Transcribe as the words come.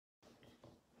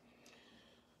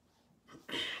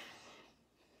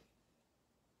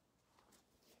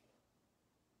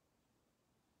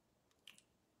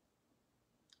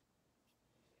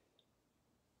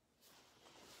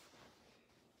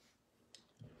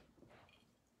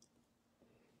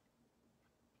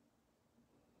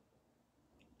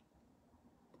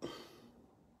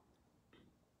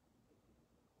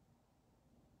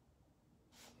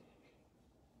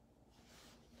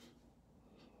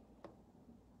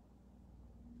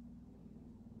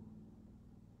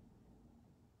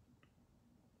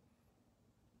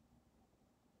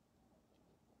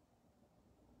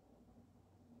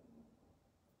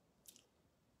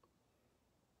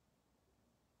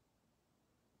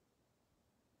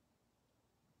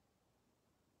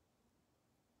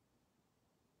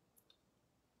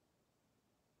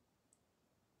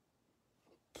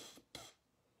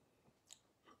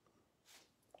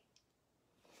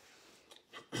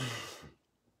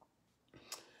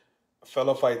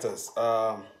fellow fighters.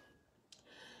 I'm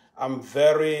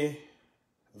very,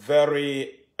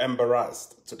 very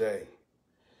embarrassed today.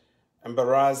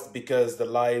 Embarrassed because the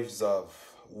lives of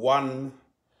one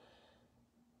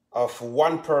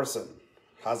person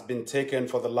has been taken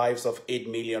for the lives of 8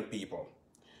 million people.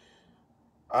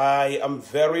 I am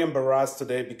very embarrassed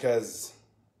today because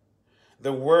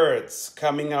the words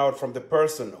coming out from the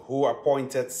person who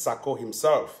appointed Sako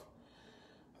himself,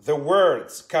 the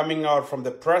words coming out from the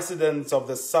president of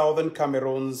the Southern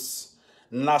Cameroon's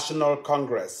National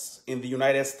Congress in the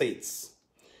United States,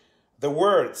 the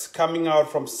words coming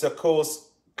out from Sako's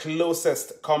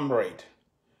closest comrade,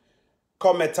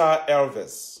 Kometa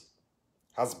Elvis,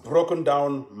 has broken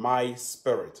down my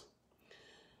spirit.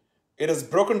 It has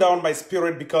broken down my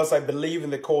spirit because I believe in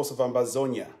the cause of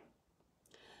Ambazonia.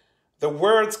 The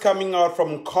words coming out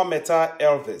from Kometa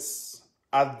Elvis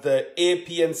at the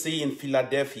APNC in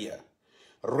Philadelphia,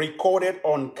 recorded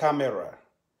on camera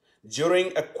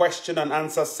during a question and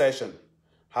answer session,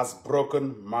 has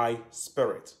broken my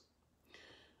spirit.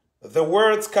 The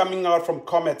words coming out from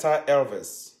Kometa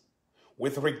Elvis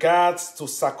with regards to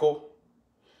Sako,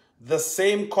 the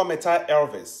same Kometa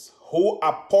Elvis who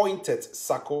appointed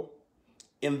Sako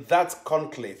in that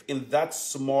conclave, in that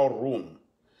small room,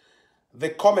 the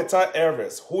Kometa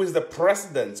Elvis, who is the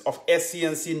president of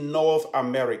APNC North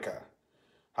America,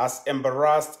 has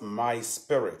embarrassed my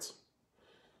spirit.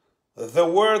 The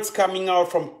words coming out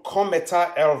from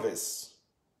Kometa Elvis,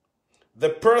 the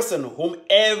person whom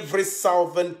every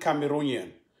Southern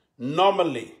Cameroonian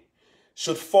normally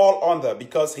should fall under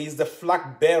because he is the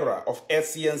flag bearer of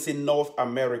APNC North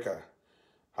America,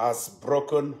 has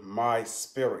broken my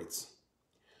spirit.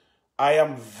 I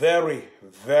am very,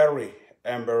 very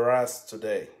embarrassed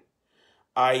today.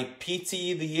 I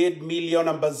pity the 8 million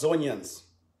Ambazonians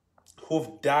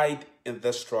who've died in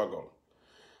the struggle.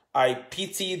 I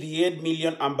pity the 8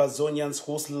 million Ambazonians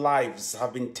whose lives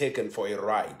have been taken for a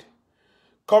ride.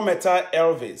 Kometa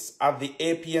Elvis at the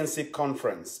APNC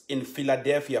conference in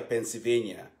Philadelphia,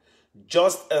 Pennsylvania,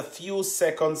 just a few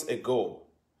seconds ago,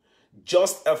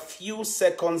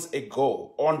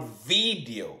 on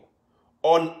video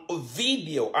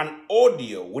and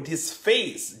audio with his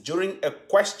face during a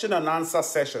question and answer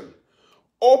session,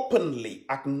 openly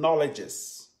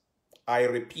acknowledges, I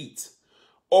repeat,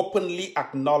 openly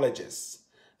acknowledges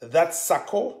that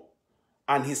Sako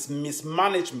and his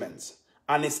mismanagement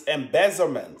and his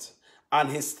embezzlement and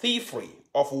his thievery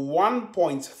of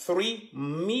 $1.3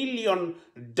 million,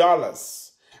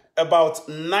 about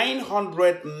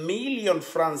 900 million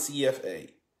francs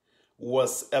CFA,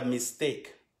 was a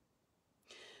mistake.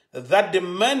 That the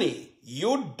money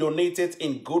you donated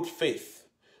in good faith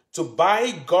to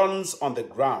buy guns on the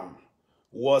ground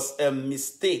was a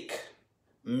mistake,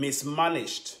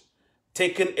 mismanaged,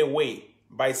 taken away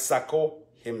by Sako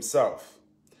himself.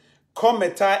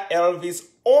 Kometa Elvis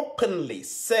openly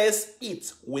says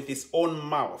it with his own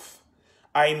mouth.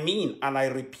 I mean, and I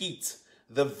repeat,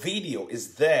 the video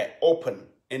is there open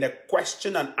in a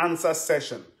question and answer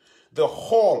session. The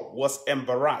hall was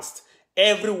embarrassed.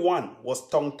 Everyone was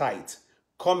tongue-tied.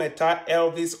 Kometa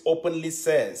Elvis openly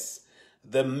says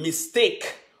the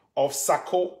mistake of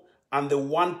Sako and the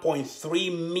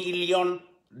 $1.3 million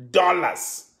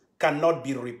cannot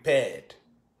be repaired.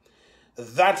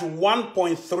 That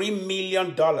 $1.3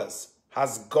 million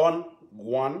has gone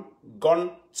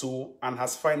to, and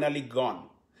has finally gone.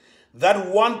 That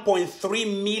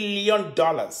 $1.3 million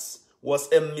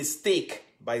was a mistake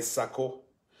by Sako.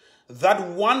 That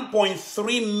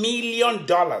 $1.3 million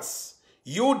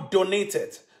you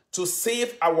donated to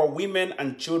save our women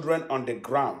and children on the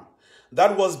ground,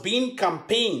 that was being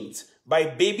campaigned by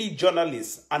baby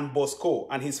journalist and Bosco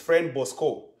and his friend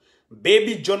Bosco.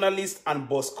 Baby journalist and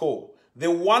Bosco, the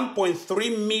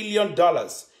 $1.3 million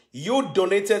you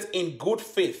donated in good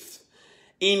faith,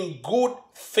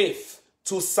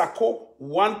 to Sako,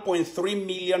 $1.3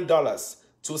 million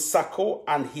to Sako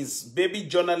and his baby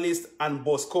journalist and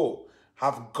Bosco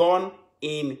have gone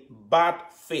in bad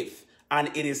faith, and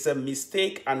it is a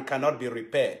mistake and cannot be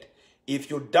repaired.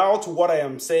 If you doubt what I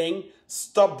am saying,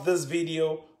 stop this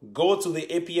video, go to the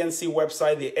APNC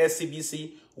website, the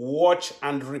SCBC, watch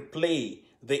and replay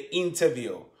the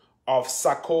interview of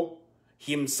Sako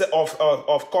himself,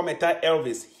 of Kometa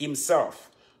Elvis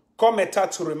himself. Kometa,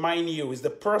 to remind you, is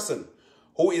the person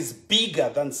who is bigger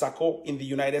than Sako in the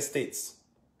United States.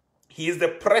 He is the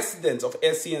president of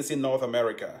APNC North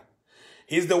America.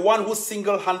 He's the one who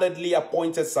single-handedly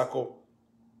appointed Sako.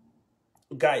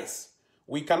 Guys,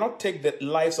 we cannot take the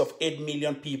lives of 8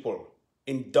 million people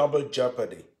in double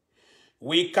jeopardy.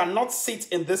 We cannot sit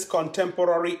in this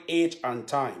contemporary age and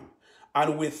time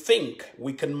and we think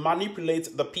we can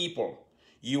manipulate the people,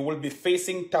 you will be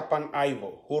facing Tapang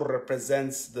Ivo, who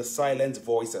represents the silent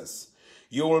voices.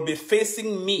 You will be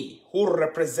facing me, who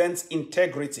represents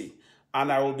integrity,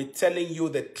 and I will be telling you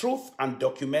the truth and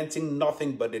documenting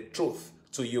nothing but the truth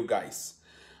to you guys.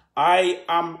 I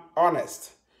am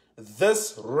honest.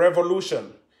 This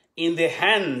revolution in the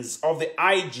hands of the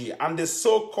IG and the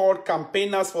so-called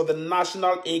campaigners for the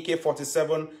national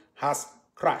AK-47 has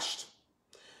crashed.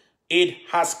 It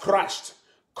has crashed.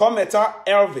 Kometa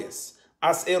Elvis,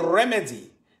 as a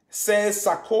remedy, says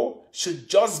Sako should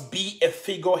just be a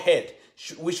figurehead.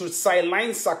 We should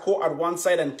sideline Sako at one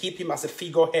side and keep him as a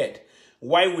figurehead,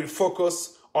 while we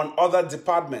focus on other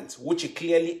departments, which he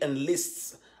clearly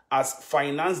enlists as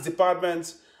finance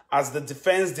department, as the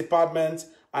defense department,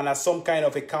 and as some kind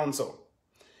of a council.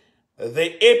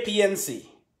 The APNC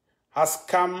has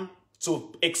come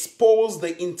to expose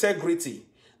the integrity,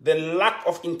 the lack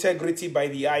of integrity by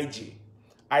the IG.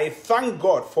 I thank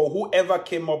God for whoever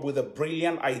came up with a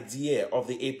brilliant idea of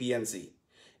the APNC.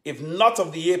 If not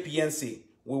of the APNC,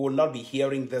 we will not be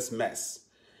hearing this mess.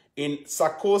 In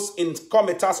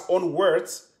Kometa's own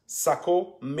words,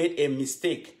 Sako made a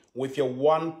mistake with your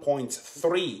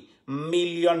 $1.3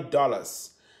 million.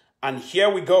 And here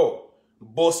we go.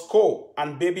 Bosco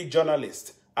and baby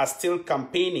journalists are still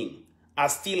campaigning, are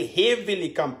still heavily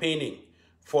campaigning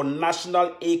for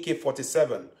national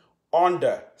AK-47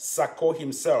 under Sako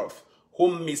himself,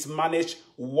 who mismanaged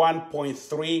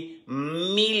 $1.3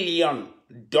 million,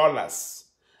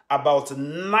 about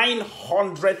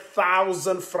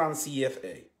 900,000 francs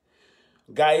CFA.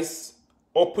 Guys,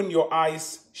 open your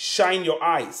eyes, shine your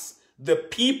eyes. The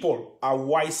people are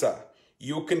wiser.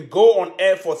 You can go on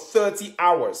air for 30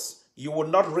 hours. You will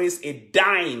not raise a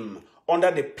dime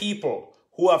under the people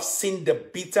who have seen the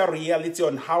bitter reality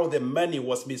on how the money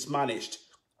was mismanaged.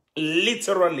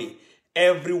 Literally,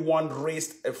 everyone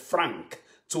raised a franc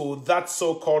to that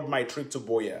so-called My Trip to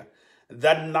Boya.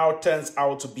 That now turns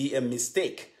out to be a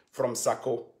mistake from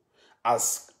Sako.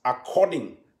 As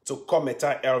according to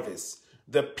Kometa Elvis,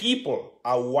 the people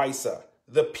are wiser.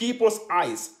 The people's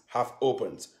eyes have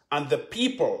opened, and the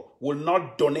people will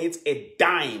not donate a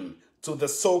dime to the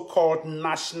so-called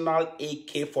national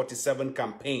AK-47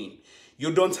 campaign.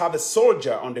 You don't have a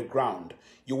soldier on the ground.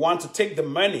 You want to take the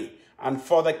money and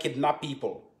further kidnap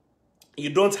people. You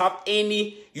don't have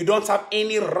any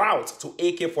route to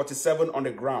AK-47 on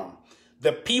the ground.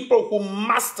 The people who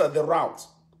master the route,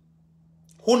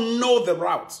 who know the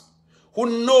route,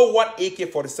 who know what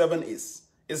AK-47 is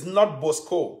not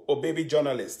Bosco or baby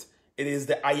journalist. It is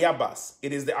the Ayabas,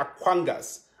 it is the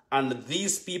Akwangas, and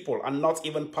these people are not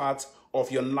even part of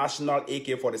your national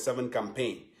AK-47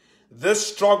 campaign. This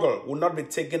struggle will not be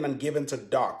taken and given to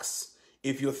dogs.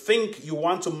 If you think you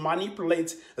want to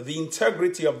manipulate the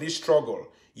integrity of this struggle,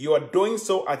 you are doing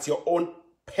so at your own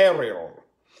peril.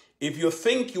 If you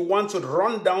think you want to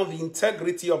run down the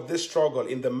integrity of this struggle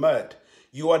in the mud,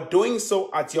 you are doing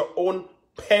so at your own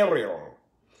peril.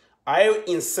 I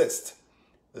insist,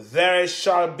 there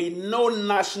shall be no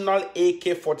national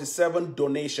AK-47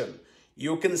 donation.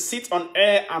 You can sit on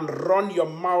air and run your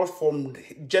mouth from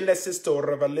Genesis to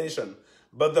Revelation,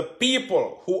 but the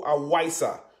people who are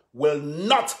wiser will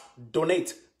not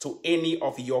donate to any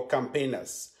of your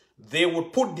campaigners. They will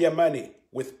put their money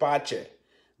with Pache.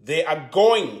 They are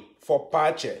going for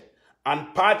Pache,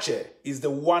 and Pache is the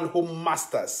one who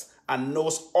masters and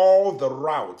knows all the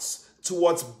routes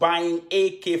towards buying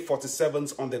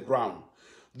AK-47s on the ground.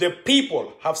 The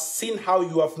people have seen how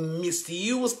you have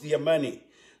misused their money.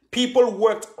 People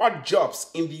worked odd jobs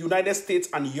in the United States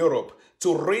and Europe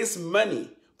to raise money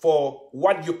for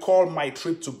what you call My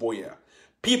Trip to Boya.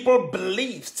 People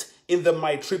believed in the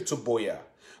My Trip to Boya.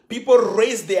 People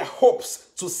raised their hopes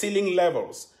to ceiling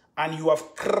levels, and you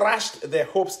have crashed their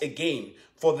hopes again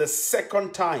for the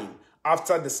second time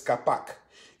after the Skapak.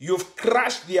 You've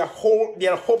crashed their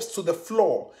hopes to the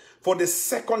floor for the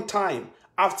second time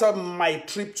after My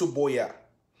Trip to Boya.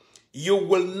 You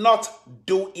will not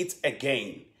do it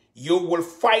again. You will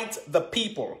fight the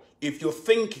people if you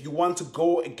think you want to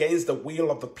go against the will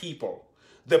of the people.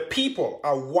 The people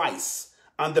are wise,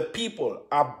 and the people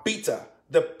are bitter.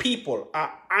 The people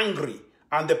are angry,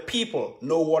 and the people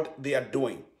know what they are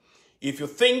doing. If you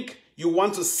think you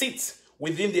want to sit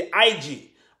within the IG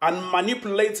and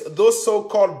manipulate those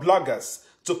so-called bloggers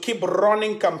to keep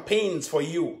running campaigns for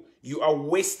you, you are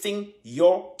wasting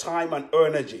your time and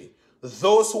energy.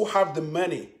 Those who have the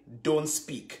money don't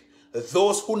speak.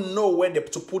 Those who know where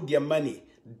to put their money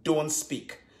don't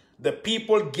speak. The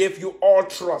people gave you all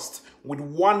trust with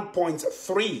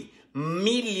 $1.3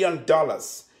 million.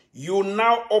 You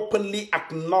now openly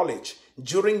acknowledge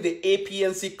during the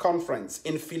APNC conference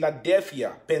in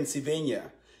Philadelphia,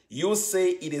 Pennsylvania. You say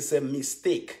it is a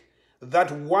mistake. That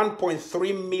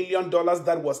 $1.3 million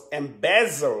that was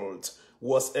embezzled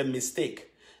was a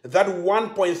mistake. That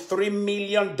 $1.3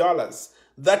 million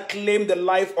that claimed the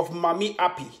life of Mami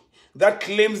Api, that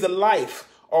claims the life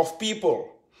of people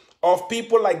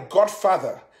like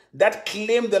Godfather, that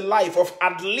claimed the life of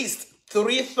at least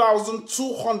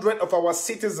 3,200 of our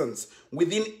citizens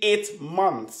within 8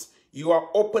 months. You are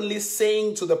openly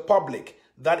saying to the public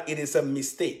that it is a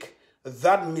mistake.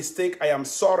 That mistake, I am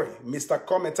sorry, Mr.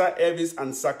 Kometa Elvis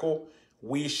and Sako,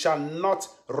 we shall not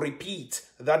repeat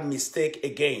that mistake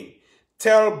again.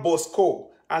 Tell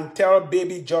Bosco and tell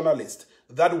baby journalists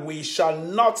that we shall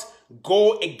not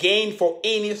go again for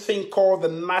anything called the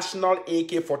National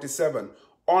AK-47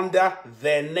 under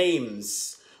their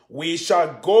names. We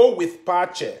shall go with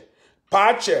Pache,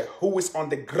 who is on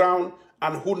the ground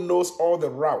and who knows all the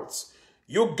routes.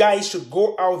 You guys should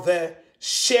go out there,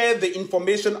 share the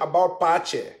information about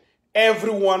Pache.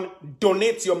 Everyone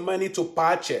donate your money to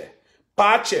Pache.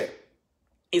 Pache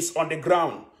is on the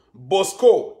ground.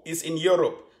 Bosco is in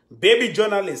Europe. Baby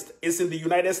journalist is in the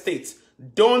United States.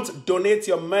 Don't donate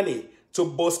your money to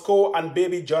Bosco and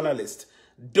baby journalist.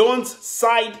 Don't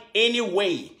side any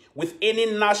way with any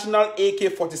national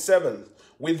AK-47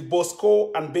 with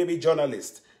Bosco and baby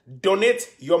journalist.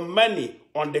 Donate your money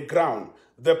on the ground.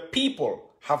 The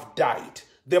people have died.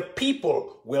 The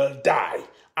people will die.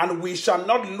 And we shall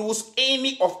not lose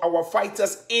any of our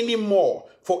fighters anymore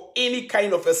for any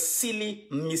kind of a silly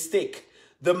mistake.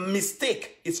 The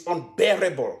mistake is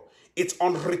unbearable. It's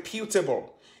unreputable.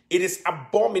 It is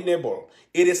abominable.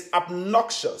 It is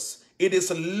obnoxious. It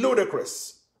is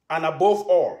ludicrous. And above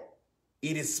all,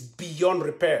 it is beyond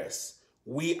repairs.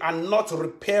 We are not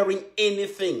repairing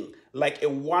anything like a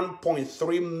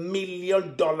 $1.3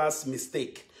 million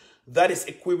mistake. That is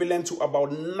equivalent to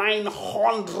about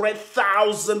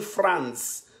 900,000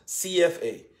 francs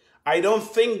CFA. I don't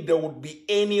think there would be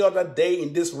any other day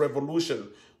in this revolution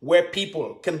where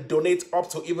people can donate up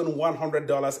to even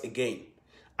 $100 again.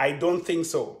 I don't think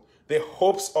so. The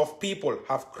hopes of people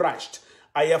have crashed.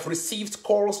 I have received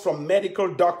calls from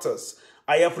medical doctors.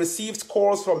 I have received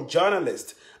calls from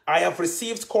journalists. I have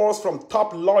received calls from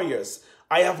top lawyers.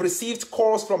 I have received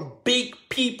calls from big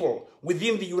people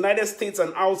within the United States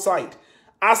and outside,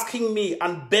 asking me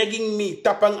and begging me,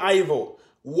 Tapang Ivo,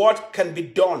 what can be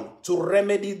done to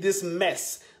remedy this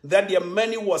mess that their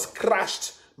money was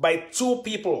crashed by two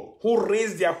people who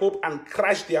raised their hope and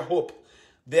crashed their hope.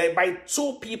 By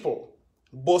two people,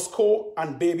 Bosco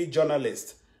and baby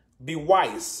journalist. Be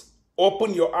wise,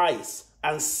 open your eyes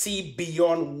and see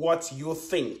beyond what you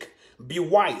think. Be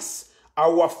wise.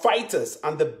 Our fighters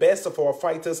and the best of our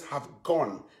fighters have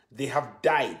gone. They have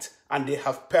died and they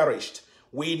have perished.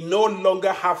 We no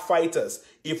longer have fighters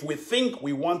if we think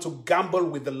we want to gamble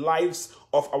with the lives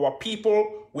of our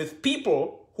people, with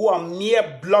people who are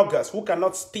mere bloggers, who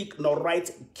cannot speak nor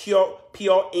write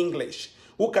pure English,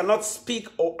 who cannot speak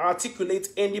or articulate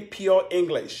any pure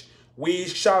English. We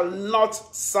shall not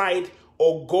side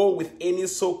or go with any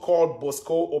so-called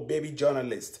Bosco or baby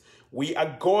journalist. We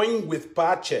are going with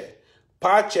Pache,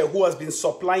 who has been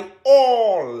supplying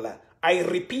all, I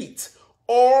repeat,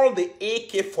 all the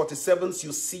AK-47s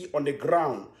you see on the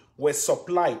ground were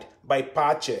supplied by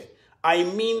Pache. I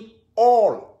mean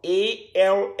all,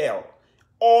 A-L-L,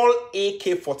 all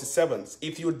AK-47s.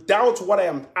 If you doubt what I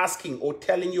am asking or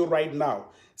telling you right now,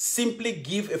 simply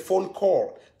give a phone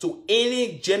call to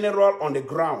any general on the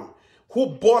ground who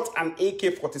bought an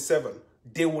AK-47.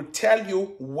 They will tell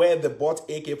you where they bought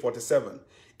AK-47.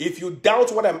 If you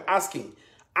doubt what I'm asking,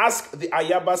 ask the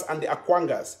Ayabas and the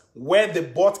Akwangas where they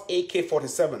bought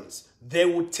AK-47s. They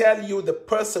will tell you the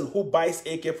person who buys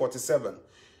AK-47.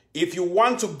 If you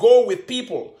want to go with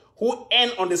people who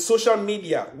earn on the social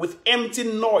media with empty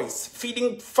noise,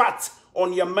 feeding fat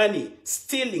on your money,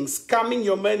 stealing, scamming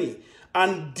your money,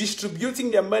 and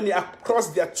distributing their money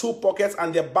across their two pockets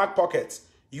and their back pockets,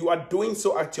 you are doing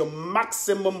so at your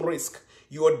maximum risk.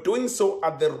 You are doing so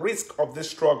at the risk of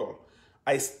this struggle.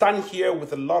 I stand here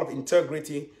with a lot of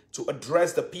integrity to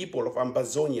address the people of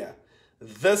Ambazonia.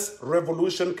 This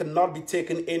revolution cannot be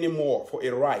taken anymore for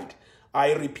a ride.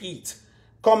 I repeat,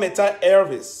 Kometa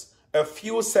Elvis, a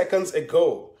few seconds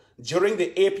ago, during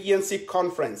the APNC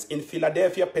conference in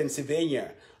Philadelphia,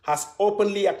 Pennsylvania, has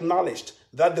openly acknowledged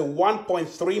that the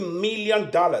 $1.3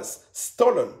 million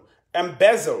stolen,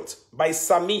 embezzled by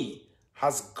Sami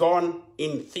has gone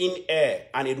in thin air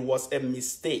and it was a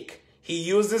mistake. He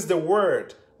uses the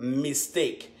word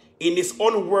mistake. In his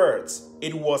own words,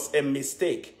 it was a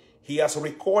mistake. He has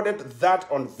recorded that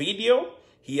on video.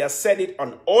 He has said it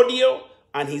on audio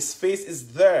and his face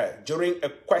is there during a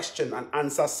question and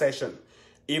answer session.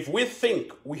 If we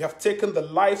think we have taken the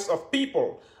lives of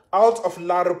people out of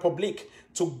La République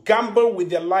to gamble with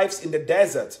their lives in the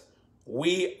desert,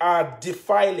 we are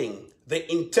defiling the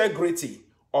integrity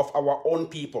of our own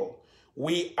people.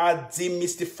 We are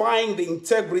demystifying the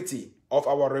integrity of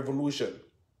our revolution.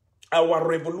 Our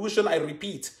revolution, I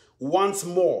repeat, once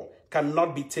more,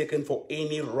 cannot be taken for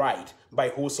any ride by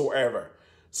whosoever.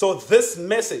 So this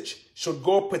message should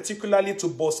go particularly to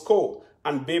Bosco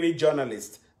and baby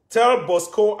journalists. Tell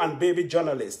Bosco and baby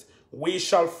journalists, we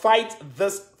shall fight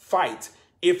this fight.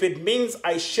 If it means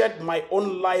I shed my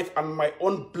own life and my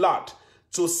own blood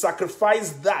to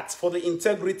sacrifice that for the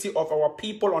integrity of our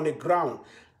people on the ground,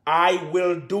 I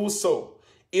will do so.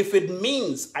 If it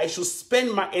means I should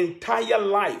spend my entire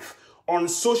life on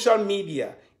social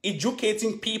media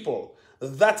educating people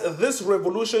that this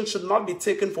revolution should not be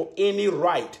taken for any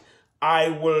ride, I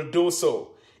will do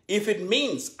so. If it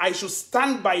means I should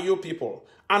stand by you people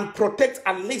and protect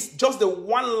at least just the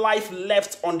one life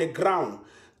left on the ground,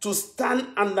 to stand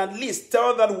and at least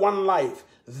tell that one life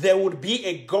there would be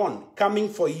a gun coming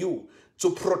for you to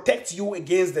protect you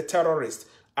against the terrorists,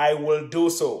 I will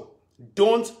do so.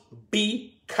 Don't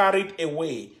be carried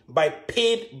away by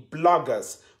paid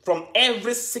bloggers. From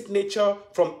every signature,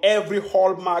 from every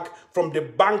hallmark, from the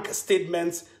bank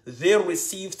statements, they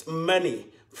received money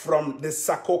from the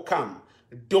Sako camp.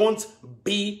 Don't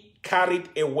be carried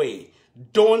away.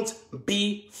 Don't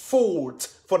be fooled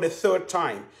for the third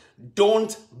time.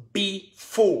 Don't be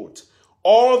fooled.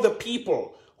 All the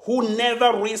people who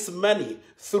never raise money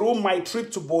through my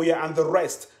trip to Boya and the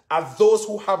rest are those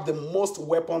who have the most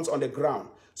weapons on the ground.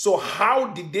 So how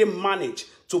did they manage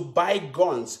to buy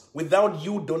guns without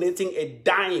you donating a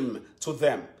dime to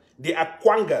them? The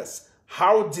Akwangas,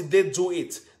 how did they do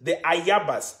it? The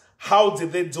Ayabas, how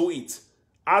did they do it?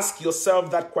 Ask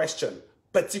yourself that question,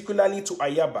 particularly to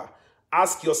Ayaba.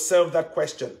 Ask yourself that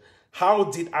question. How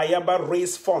did Ayaba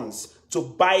raise funds to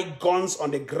buy guns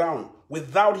on the ground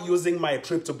without using my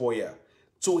trip to Boya?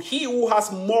 To he who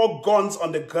has more guns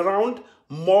on the ground,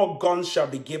 more guns shall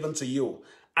be given to you.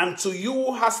 And to you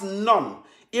who has none,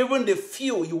 even the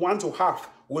few you want to have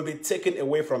will be taken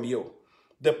away from you.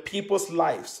 The people's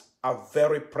lives are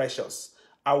very precious.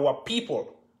 Our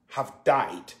people have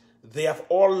died. They have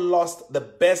all lost the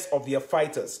best of their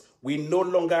fighters. We no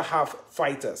longer have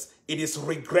fighters. It is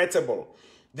regrettable.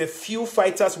 The few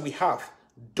fighters we have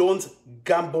don't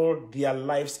gamble their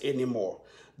lives anymore.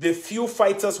 The few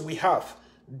fighters we have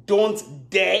don't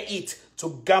dare it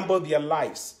to gamble their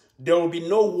lives. There will be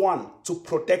no one to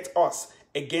protect us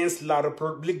against La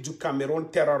République du Cameroon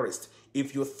terrorists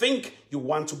if you think you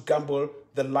want to gamble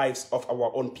the lives of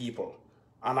our own people.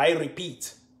 And I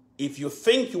repeat, if you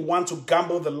think you want to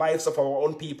gamble the lives of our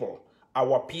own people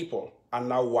are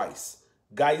now wise.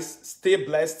 Guys, stay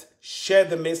blessed. Share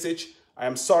the message. I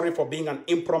am sorry for being an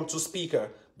impromptu speaker,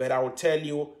 but I will tell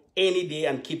you any day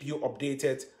and keep you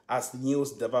updated as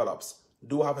news develops.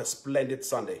 Do have a splendid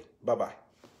Sunday. Bye-bye.